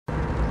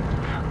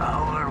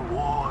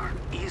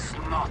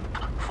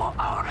not for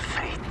our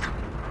fate.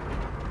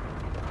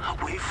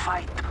 We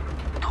fight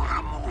to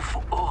remove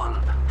all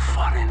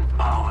foreign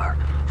power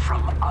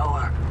from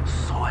our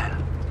soil.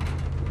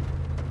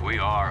 We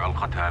are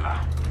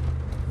Al-Qatala.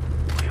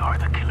 We are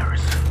the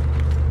killers.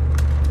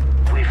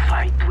 We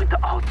fight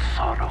without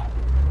sorrow.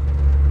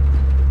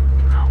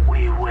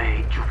 We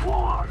wage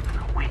war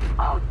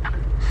without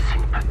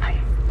sympathy.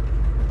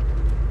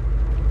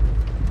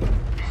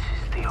 This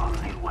is the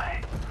only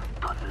way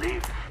to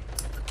live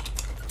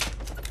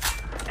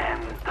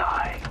and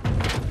die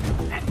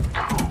a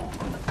true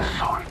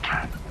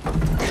soldier.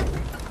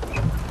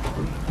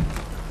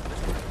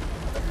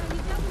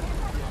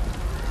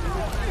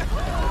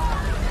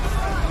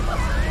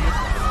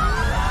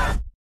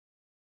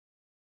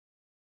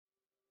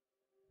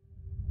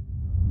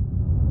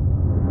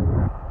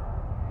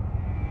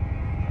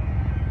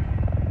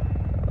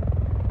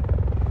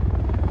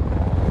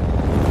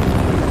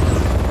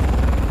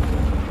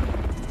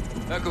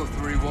 Echo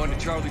 3-1 to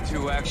Charlie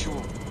 2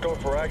 actual. Go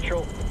for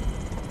actual.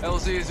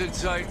 LZ is in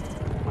sight.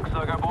 Looks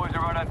like our boys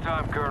are right on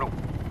time, Colonel.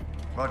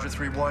 Roger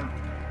 3-1.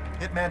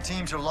 Hitman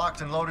teams are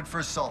locked and loaded for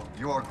assault.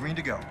 You are green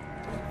to go.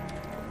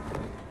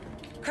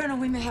 Colonel,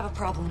 we may have a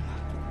problem.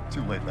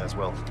 Too late,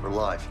 Laswell. We're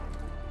live.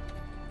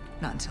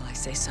 Not until I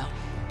say so.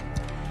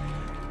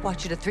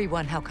 Watch it at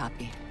 3-1, how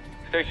copy?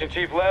 Station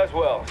Chief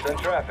Laswell, send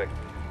traffic.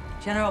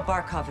 General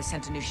Barkov has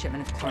sent a new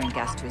shipment of chlorine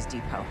gas to his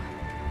depot.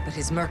 But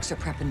his mercs are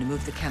prepping to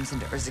move the chems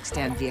into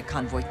Urzikstan via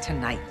convoy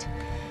tonight.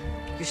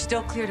 You're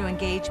still clear to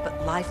engage,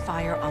 but live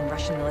fire on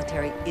Russian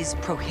military is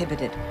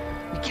prohibited.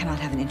 We cannot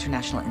have an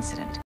international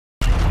incident.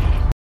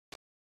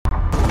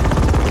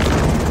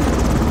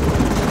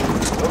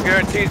 No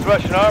guarantees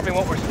Russian army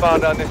won't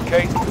respond on this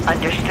case.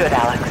 Understood,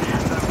 Alex.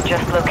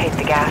 Just locate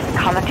the gas,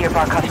 commandeer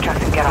Barkov's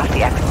trucks, and get off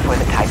the X before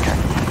the tide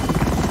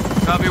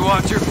turns. Copy,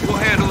 Watcher. We'll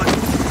handle it.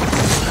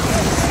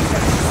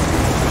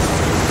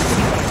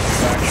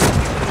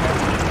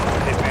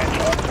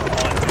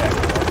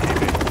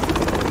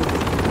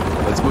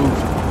 Let's move.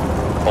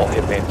 All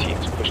hitman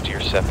teams push to your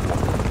 7.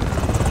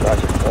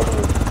 Roger,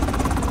 over.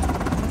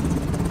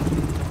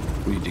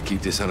 We need to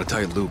keep this on a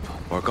tight loop.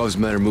 Barkov's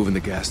men are moving the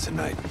gas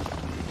tonight.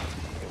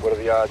 What are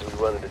the odds we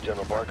run into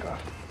General Barkov?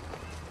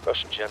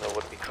 Russian general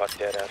wouldn't be caught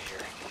dead out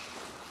here.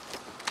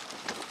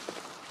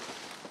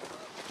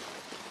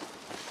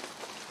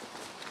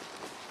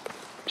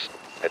 Psst,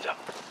 heads up.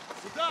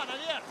 Сюда,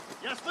 наверх!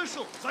 Я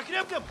слышал!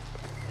 Закрепим!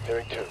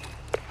 Hearing 2.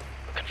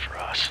 Looking for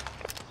us.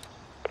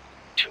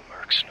 2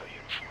 mercs, no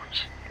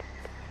uniforms.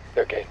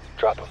 They're game.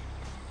 Drop them.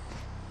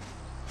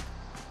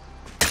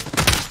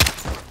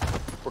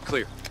 We're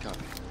clear.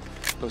 Copy.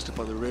 Post up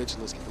on the ridge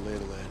and let's get the lay of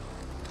the land.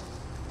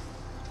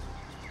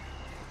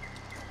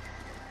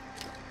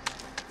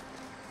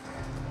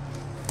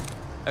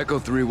 Echo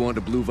 3-1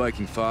 to Blue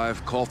Viking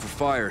 5. Call for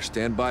fire.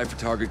 Stand by for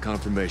target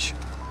confirmation.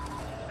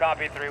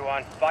 Copy,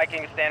 3-1.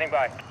 Viking is standing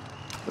by.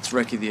 Let's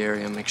recce the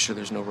area and make sure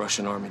there's no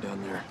Russian army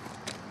down there.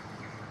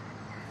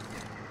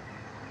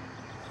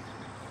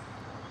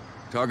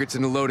 Target's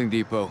in the loading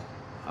depot.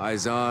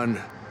 Eyes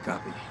on.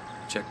 Copy.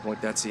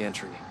 Checkpoint, that's the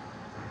entry.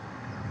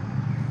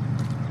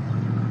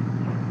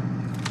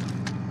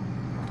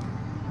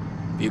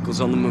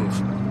 Vehicles on the move.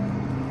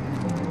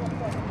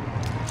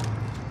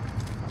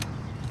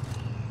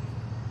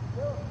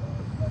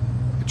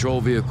 Patrol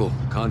vehicle.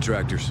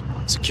 Contractors.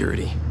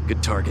 Security.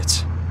 Good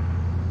targets.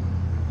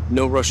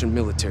 No Russian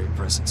military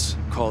presence.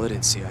 Call it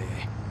in, CIA.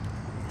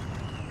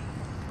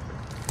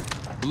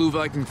 Blue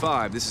Viking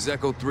 5, this is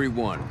Echo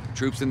 3-1.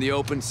 Troops in the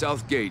open,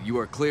 south gate. You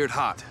are cleared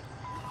hot.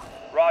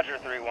 Roger,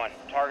 3-1.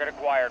 Target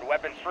acquired.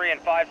 Weapons free in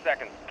 5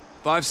 seconds.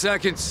 5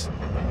 seconds.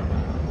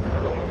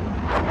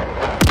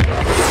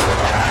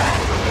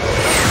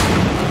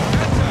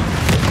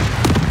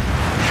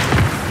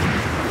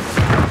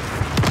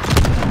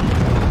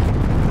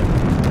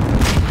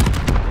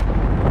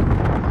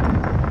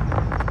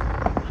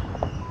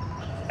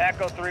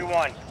 Echo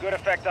 3-1. Good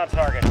effect on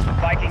target.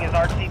 Viking is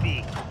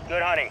RTB.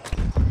 Good hunting.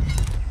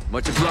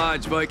 Much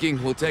obliged,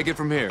 Viking. We'll take it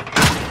from here.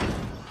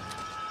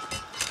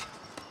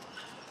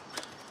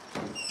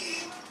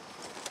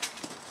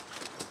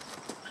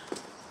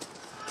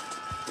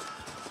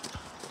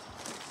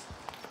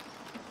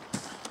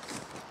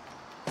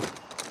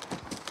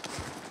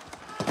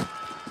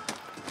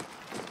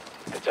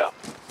 Heads up.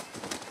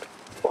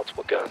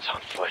 Multiple guns on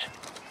foot.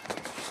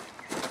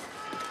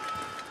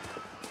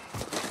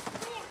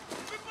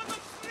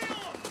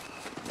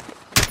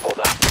 Hold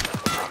up.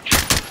 Approach.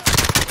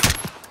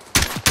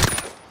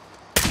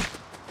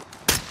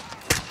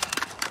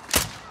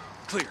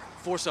 Clear.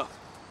 Force up.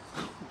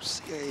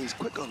 CIA's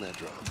quick on that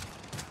drop.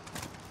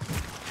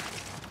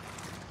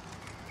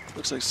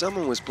 Looks like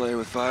someone was playing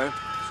with fire.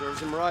 Serves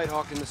him right,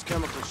 hawking this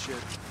chemical shit.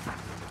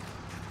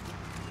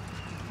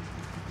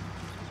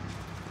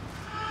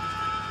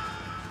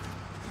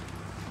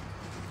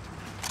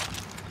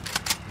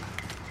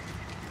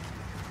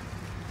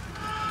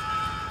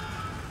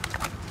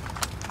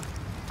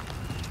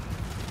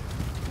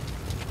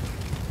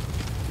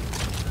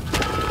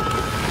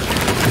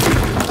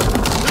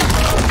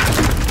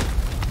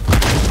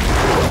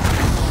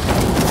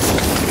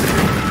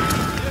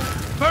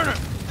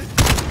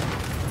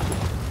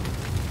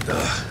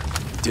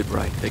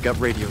 They got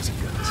radios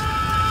and guns.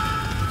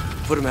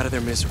 Put them out of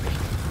their misery.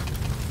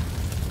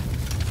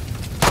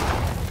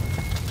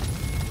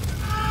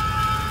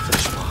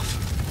 Finish them off.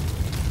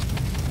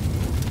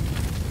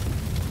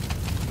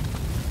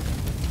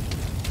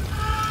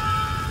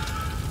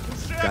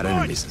 Got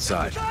enemies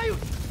inside.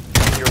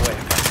 Your way.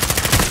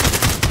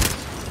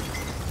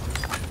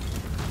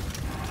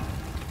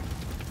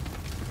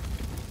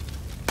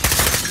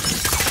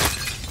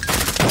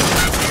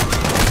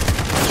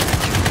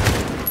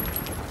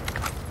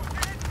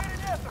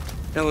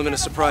 Element of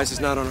surprise is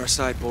not on our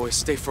side, boys.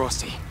 Stay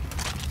frosty.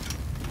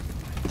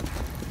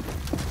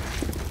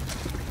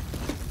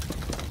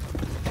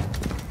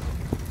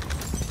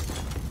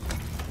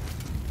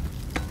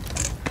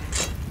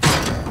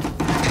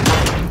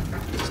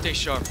 Stay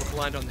sharp. We're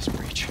blind on this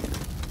breach.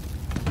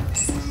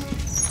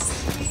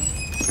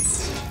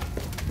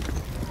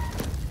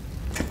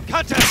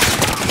 Contact!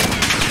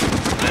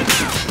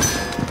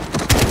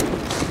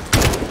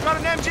 Got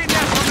an MG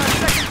nest on that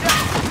second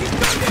deck! He's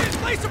dug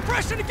in! Lay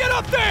suppression to get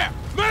up there!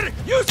 Medic!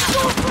 Use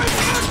storm frame to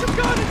launch the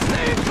gun and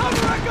stay in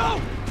cover, Echo!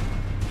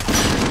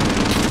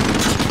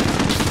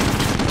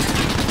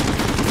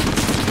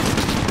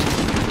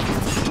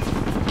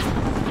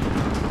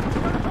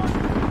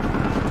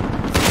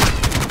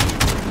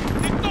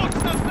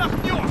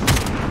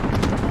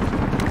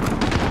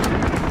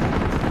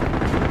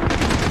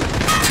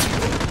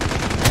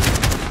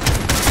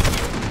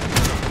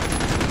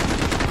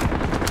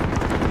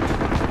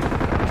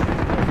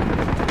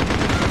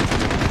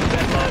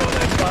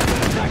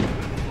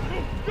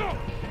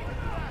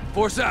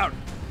 Force out!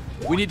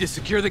 We need to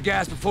secure the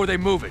gas before they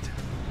move it.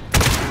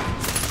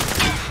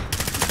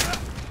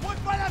 One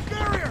by that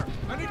barrier!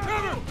 I need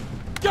cover!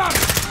 Got it!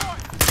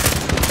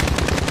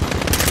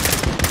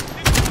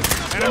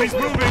 Enemy's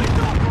moving!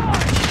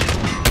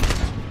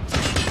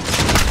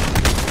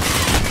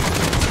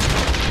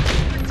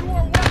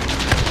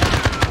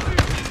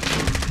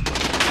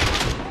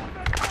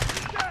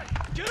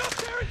 Get up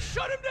there and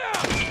shut him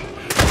down!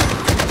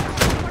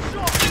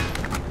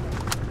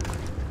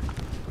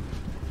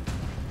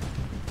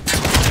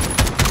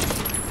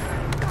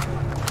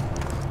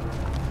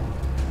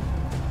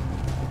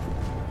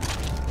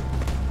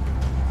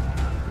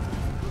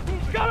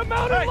 Got a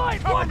mounted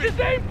light! Watch his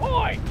aim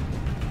point!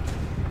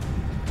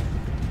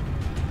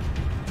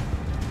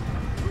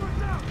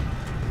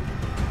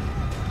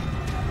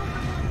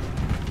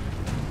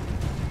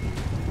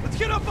 Let's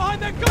get up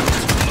behind that gun!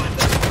 Let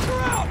that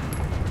fucker out!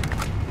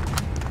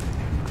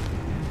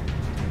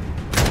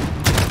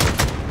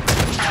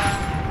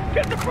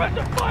 Get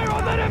suppressive fire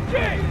on that MG!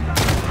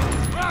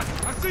 Right,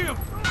 I see him!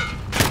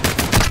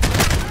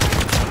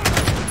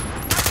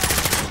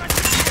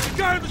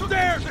 Guy on the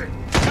stairs!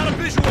 Got a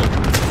visual!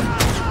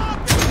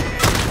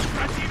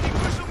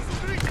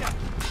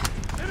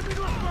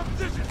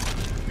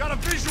 Got a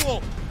visual!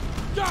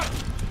 Got it!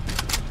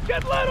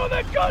 Get lead on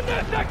that gun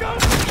nest, Echo!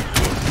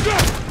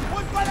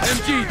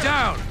 MG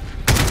down!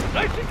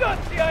 Nicely done,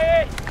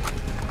 CIA!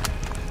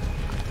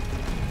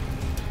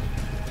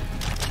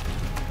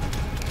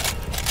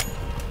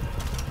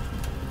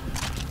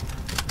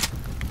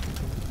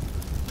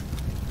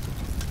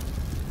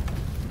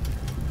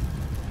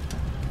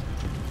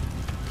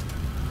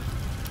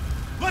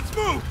 Let's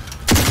move!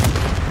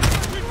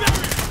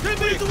 Get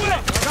these away!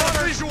 Got a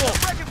visual!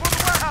 Breaking for the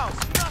warehouse!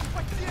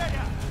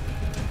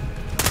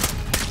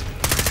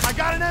 I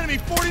got an enemy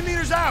 40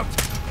 meters out!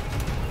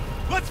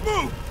 Let's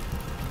move!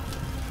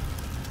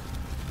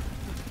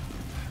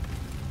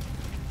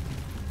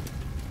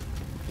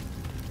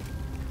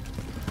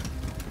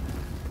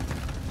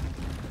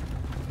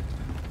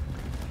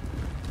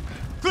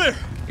 Clear!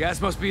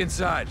 Gas must be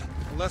inside.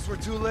 Unless we're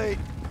too late.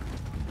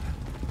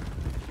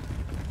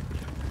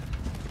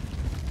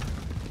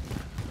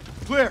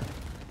 Clear!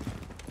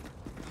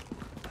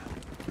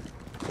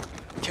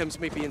 Chems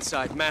may be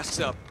inside. Masks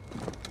up.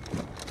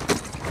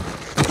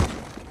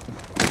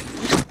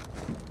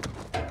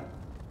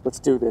 Let's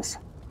do this.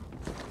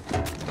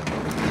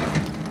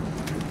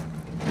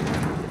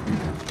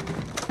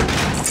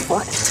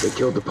 What? They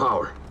killed the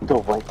power.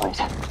 Go white light.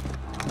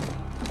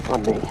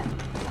 On me.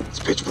 It's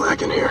pitch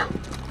black in here.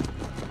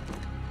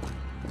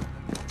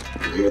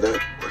 You hear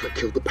that? Whoever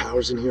killed the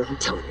powers in here, I'm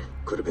telling you,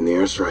 could have been the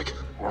airstrike.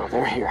 No,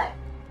 they're here.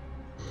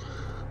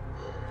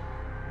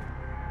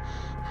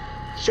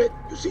 Shit,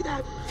 you see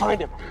that?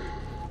 Find him.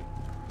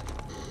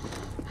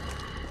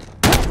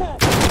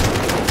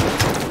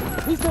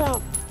 He's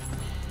down.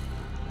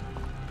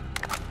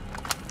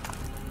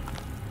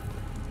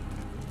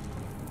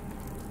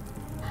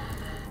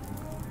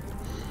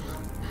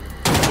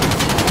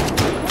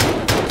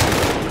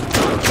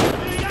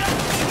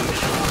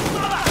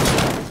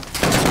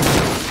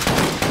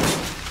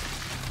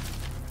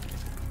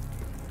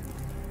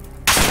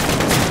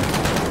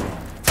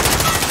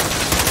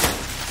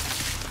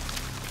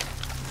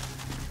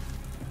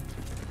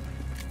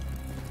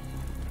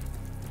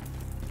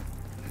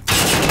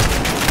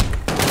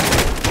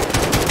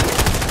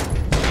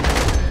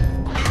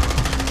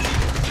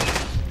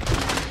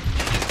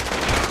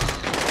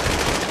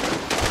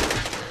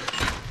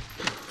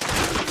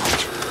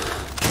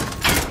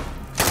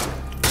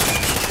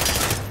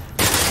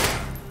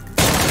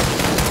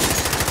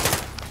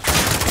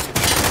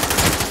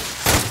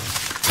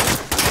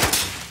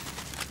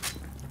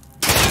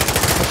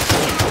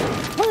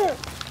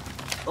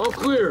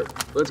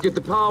 Let's get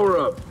the power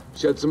up.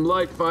 Shed some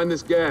light, find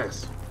this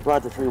gas.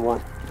 Roger,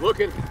 3-1.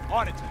 Looking.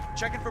 On it.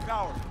 Checking for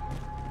power.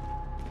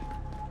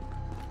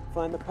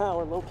 Find the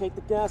power, locate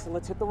the gas, and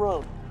let's hit the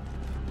road.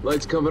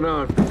 Lights coming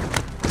on.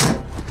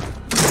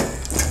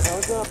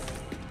 Power's up.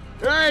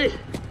 Hey!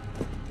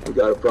 We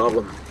got a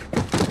problem.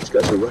 These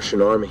guys are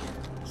Russian army.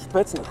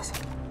 Spetsnaz.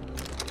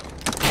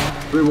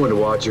 3-1 to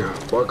Watcher.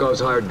 Barkov's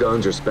hired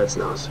guns or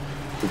Spetsnaz.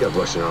 We got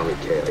Russian army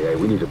KIA.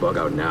 We need to bug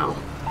out now.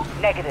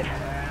 Negative.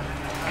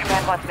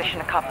 Command wants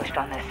mission accomplished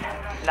on this.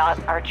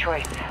 Not our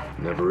choice.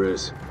 Never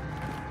is.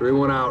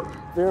 3-1 out.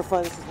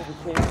 Verify this is what we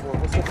came for.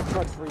 Let's get the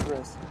trucks for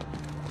egress.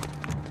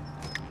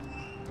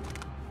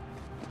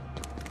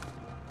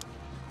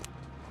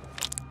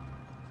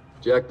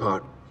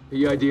 Jackpot.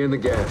 PID in the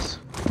gas.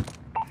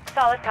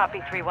 Solid copy,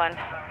 3-1.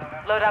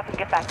 Load up and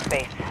get back to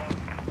base.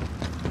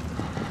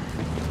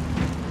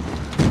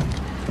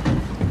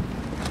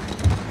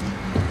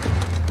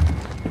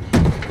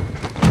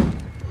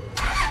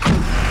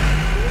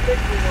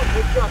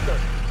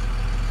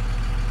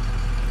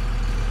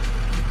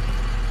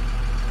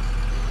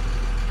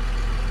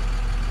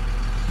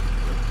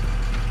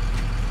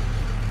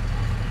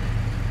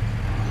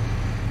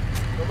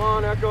 Come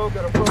on, Echo.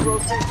 Got a front row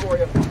seat for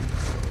you.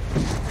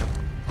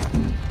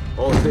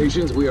 All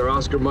stations, we are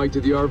Oscar Mike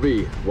to the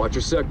RV. Watch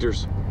your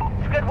sectors.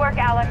 Good work,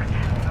 Alex.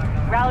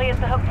 Rally is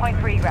the hook point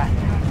for egress.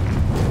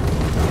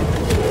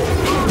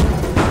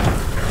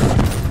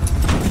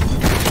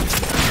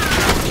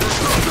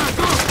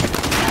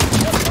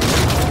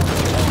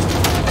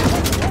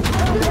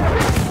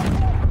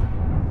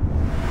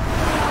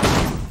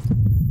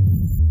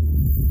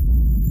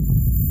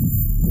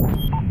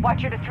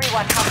 Watcher to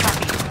 3-1, how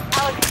copy?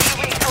 Alex, can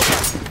you read? Over.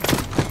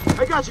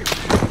 I got you,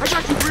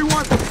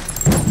 3-1.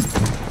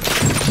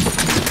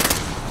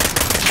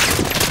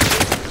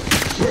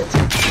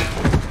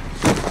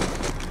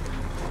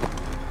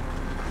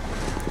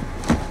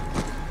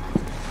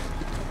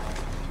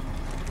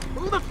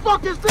 Who the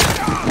fuck is this?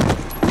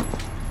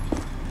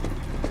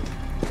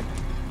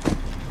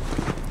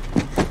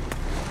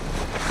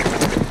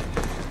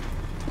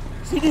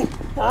 Sidi,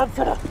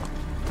 answer.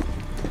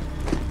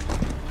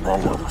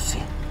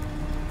 Malorussi.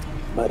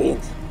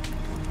 Marines.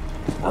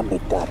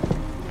 Amitar.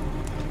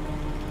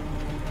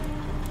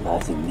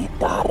 Lazim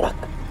nitarak.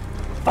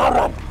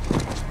 Faran.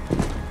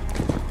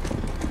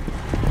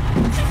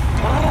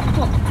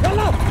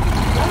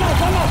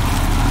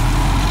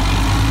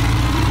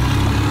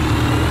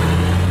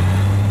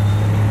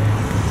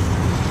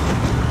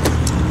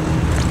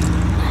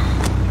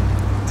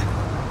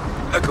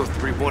 Echo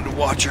 3-1 to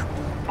Watcher.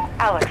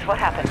 Alex, what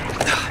happened?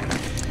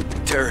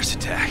 Terrorist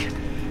attack.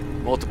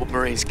 Multiple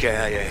Marines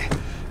KIA.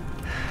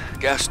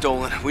 Gas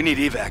stolen. We need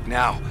evac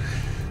now.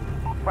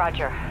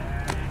 Roger.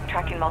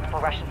 Tracking multiple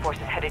Russian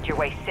forces headed your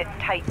way. Sit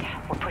tight.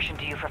 We're pushing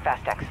to you for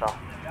fast exfil.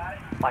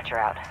 Watcher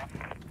out.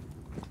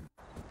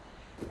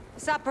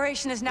 This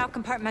operation is now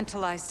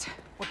compartmentalized.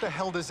 What the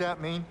hell does that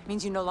mean?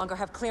 Means you no longer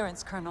have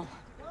clearance, Colonel.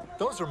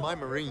 Those are my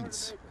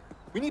Marines.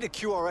 We need a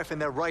QRF in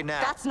there right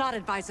now. That's not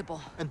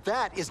advisable. And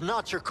that is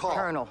not your call.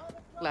 Colonel,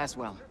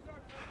 Laswell.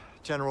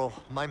 General,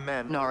 my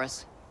men...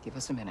 Norris, give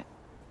us a minute.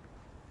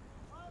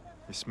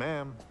 Yes,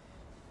 ma'am.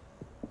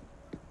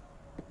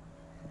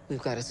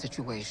 We've got a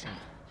situation.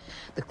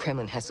 The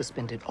Kremlin has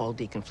suspended all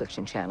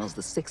deconfliction channels.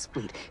 The Sixth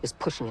Fleet is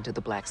pushing into the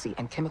Black Sea,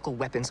 and chemical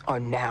weapons are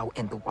now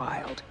in the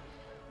wild.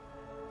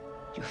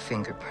 Your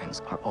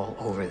fingerprints are all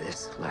over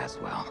this,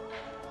 Laswell.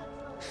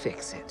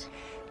 Fix it.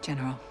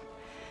 General,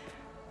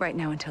 right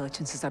now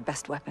intelligence is our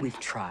best weapon. We've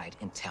tried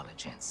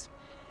intelligence.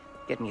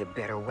 Get me a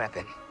better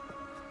weapon.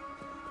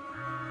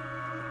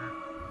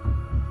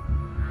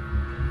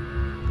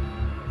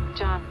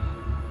 John.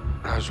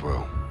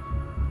 Laswell.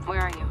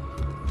 Where are you?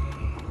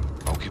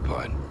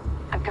 Occupied.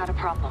 I've got a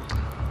problem.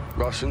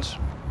 Russians?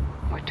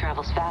 Word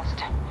travels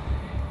fast.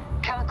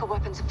 Chemical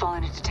weapons have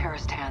fallen into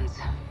terrorist hands.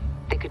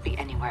 They could be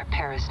anywhere.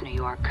 Paris, New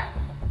York.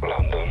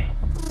 London.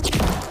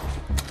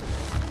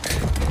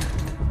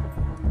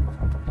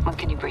 When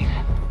can you brief?